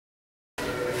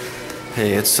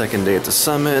Hey, it's second day at the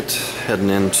summit, heading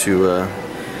into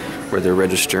where they're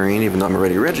registering, even though I'm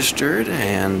already registered,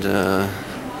 and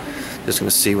just going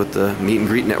to see what the meet and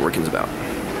greet networking is about.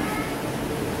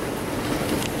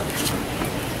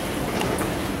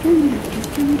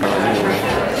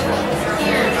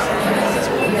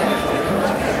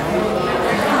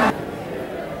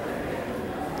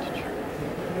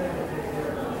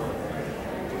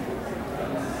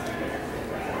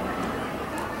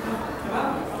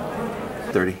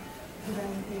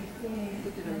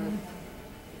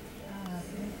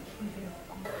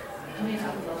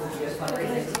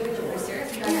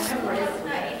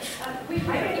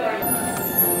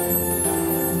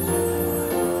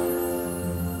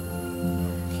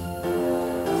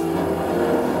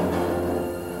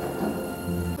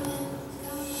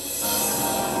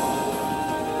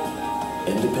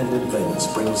 Independent things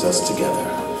brings us together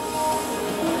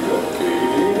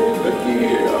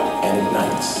and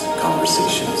ignites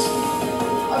conversations.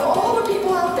 Of all the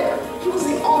people out there, he was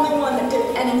the only one that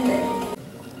did anything.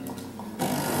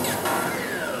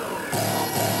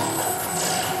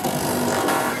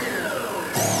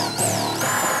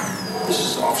 This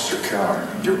is Officer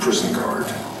Cowan, your prison guard.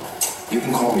 You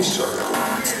can call me sir.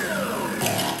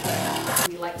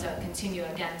 We like to continue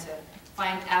again to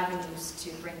find avenues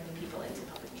to bring new people into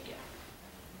public media.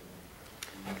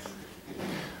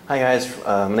 Hi guys,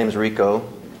 my name is Rico.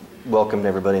 Welcome to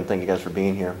everybody and thank you guys for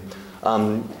being here.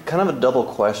 Kind of a double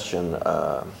question.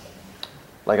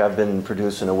 Like I've been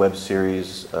producing a web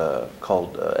series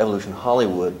called Evolution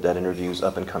Hollywood that interviews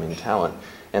up and coming talent.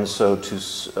 And so to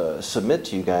submit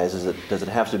to you guys, does it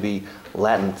have to be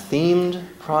Latin themed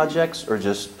projects or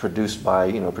just produced by,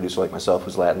 a producer like myself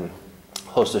who's Latin,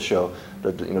 host the show?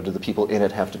 Do the people in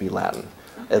it have to be Latin?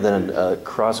 And then a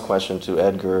cross question to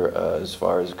Edgar as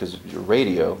far as, because your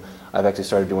radio, I've actually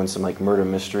started doing some like murder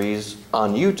mysteries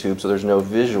on YouTube, so there's no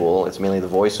visual, it's mainly the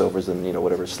voiceovers and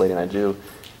whatever slating I do.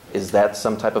 Is that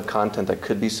some type of content that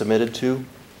could be submitted to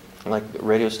like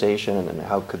radio station, and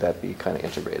how could that be kind of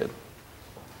integrated?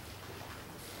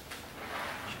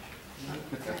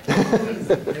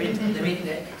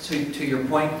 To your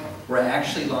point, we're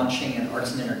actually launching an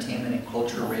arts and entertainment and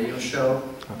culture radio show.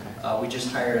 Okay. We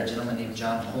just hired a gentleman named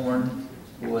John Horn,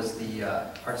 who was the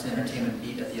arts and entertainment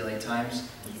beat at the LA Times.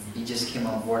 He just came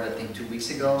on board, I think, 2 weeks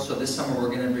ago. So this summer we're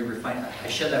going to be refining. I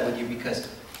share that with you because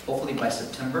hopefully by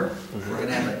September we're going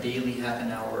to have a daily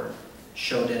half-an-hour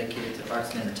show dedicated to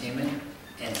arts and entertainment.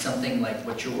 And something like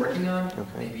what you're working on,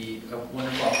 maybe a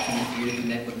wonderful opportunity for you to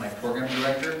connect with my program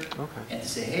director and to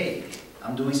say, hey,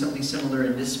 I'm doing something similar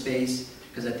in this space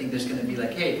because I think there's going to be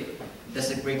like, hey, that's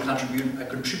a great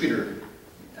contributor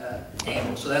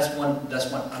angle. So that's one.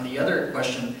 On the other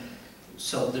question,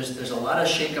 so there's a lot of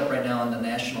shakeup right now on the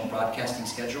national broadcasting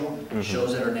schedule,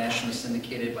 shows that are nationally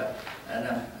syndicated. But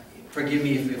forgive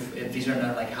me if these are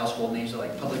not like household names,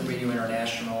 like Public Radio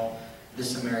International,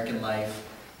 This American Life.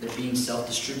 They're being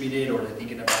self-distributed, or they're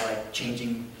thinking about like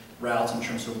changing routes in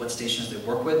terms of what stations they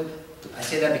work with. I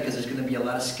say that because there's going to be a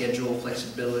lot of schedule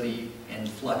flexibility and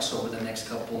flux over the next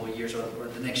couple of years, or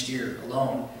the next year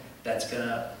alone, that's going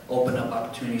to open up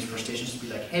opportunities for stations to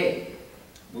be like, hey,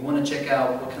 we want to check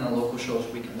out what kind of local shows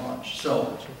we can launch.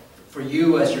 So for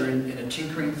you, as you're in a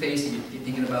tinkering phase, and you're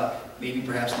thinking about maybe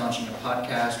perhaps launching a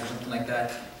podcast or something like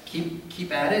that,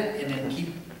 keep at it, and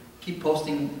then keep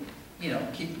posting.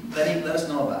 Let us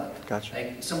know about it. Gotcha.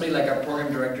 Like somebody like our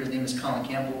program director, his name is Colin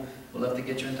Campbell, would love to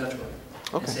get you in touch with him.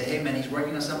 And say, hey man, he's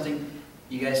working on something,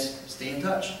 you guys stay in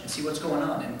touch and see what's going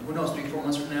on. And who knows, 3-4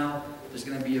 months from now, there's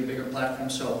going to be a bigger platform.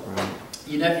 So,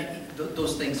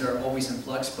 those things are always in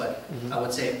flux, but I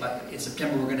would say in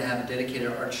September we're going to have a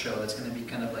dedicated art show that's going to be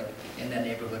kind of like in that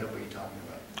neighborhood of what you're talking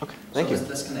about. Okay, thank you.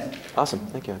 Let's connect. Awesome,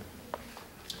 thank you.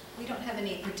 We don't have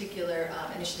any particular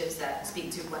initiatives that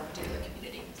speak to one particular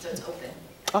community, so it's open.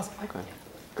 Oh, okay.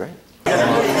 Great. I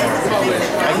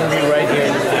can be right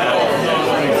here.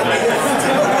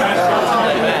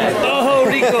 Oh,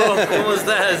 Rico, ¿cómo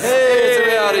estás? Hey, it's a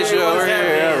reality show. We're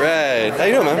here. All right. How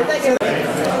you doing, man? All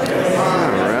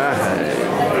right.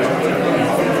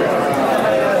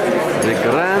 The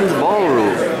Grand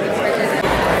Ballroom.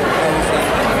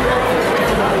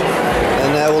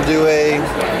 And now we'll do a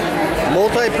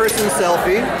multi-person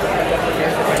selfie.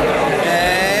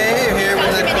 Hey, here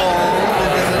with Nicole.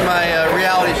 This is my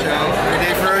reality show. Every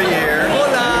day for a year.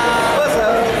 Hola! What's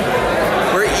up?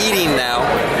 We're eating now.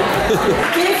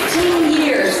 15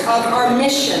 years of our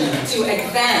mission to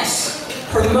advance,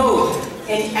 promote,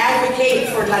 and advocate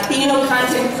for Latino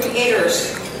content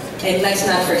creators. And let's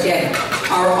not forget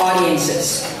our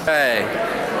audiences. Hey,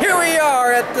 Here we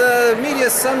are at the Media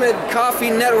Summit Coffee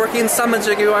Networking Summit,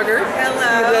 Jiggy Walker. Hello.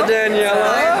 We got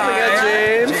Daniela. We got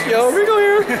James. Yo, Rico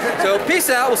here. So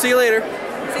peace out. We'll see you later.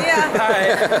 See ya.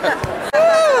 Bye.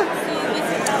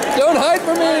 Don't hide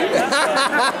from me.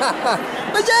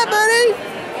 What's up, buddy?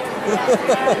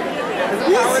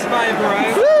 Powered by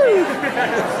Verizon.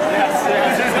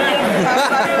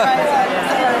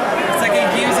 It's like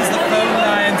he uses the phone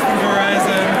lines from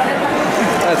Verizon.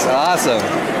 That's awesome.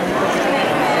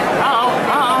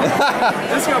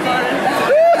 Disco party.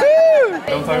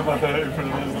 Don't talk about that in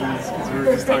front of those dudes because we were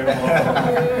just talking about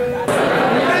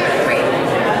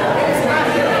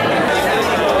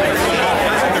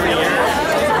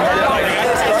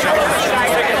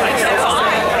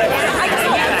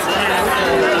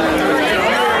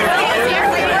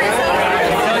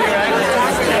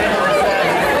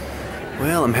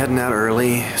Well, I'm heading out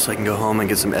early so I can go home and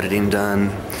get some editing done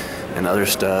and other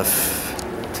stuff,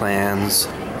 plans.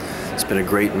 It's been a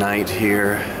great night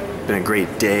here, been a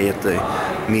great day at the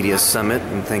Media Summit,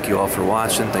 and thank you all for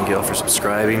watching, thank you all for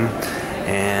subscribing,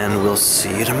 and we'll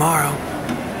see you tomorrow.